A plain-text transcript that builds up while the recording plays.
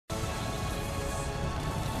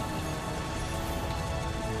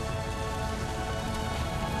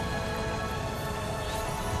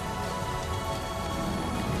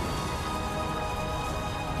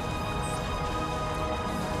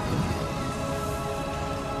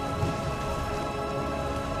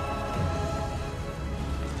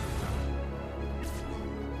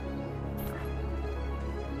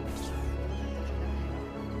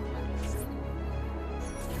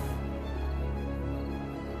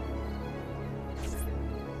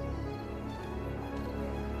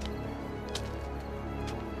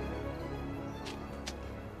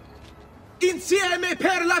Insieme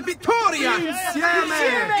per la vittoria!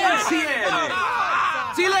 Insieme!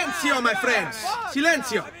 Silenzio, my friends!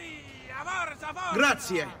 Silenzio!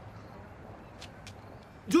 Grazie.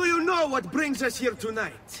 Do you know what brings us here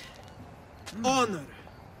tonight? Honor.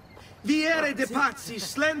 Viere de Pazzi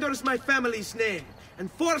slanders my family's name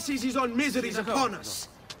and forces his own miseries upon us.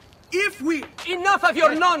 If we... Enough of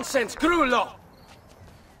your nonsense, Grullo!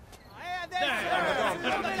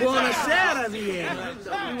 Buonasera, Viere.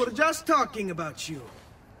 We were just talking about you.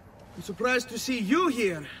 I'm surprised to see you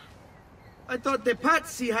here. I thought the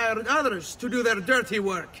Pazzi hired others to do their dirty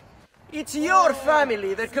work. It's your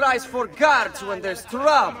family that cries for guards when there's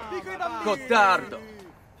trouble, Cotardo.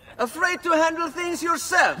 Afraid to handle things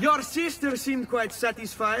yourself? Your sister seemed quite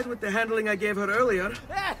satisfied with the handling I gave her earlier.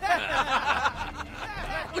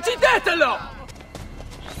 Uccidetelo!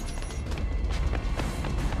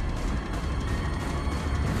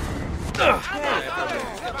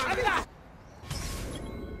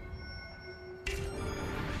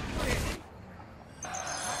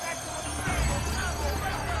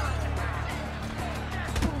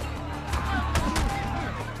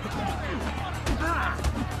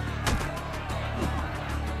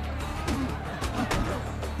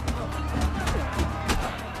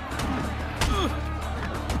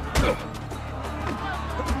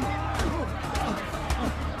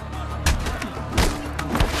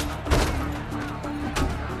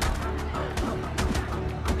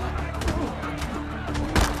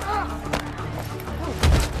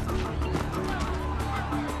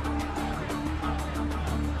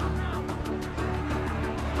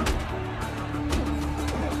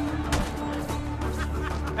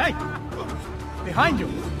 Hey! Behind you!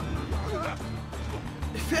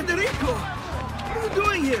 Federico! What are you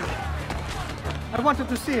doing here? I wanted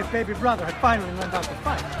to see if baby brother had finally learned how to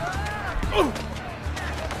fight.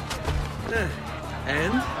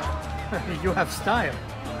 And? You have style.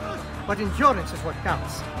 But endurance is what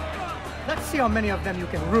counts. Let's see how many of them you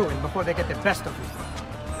can ruin before they get the best of you.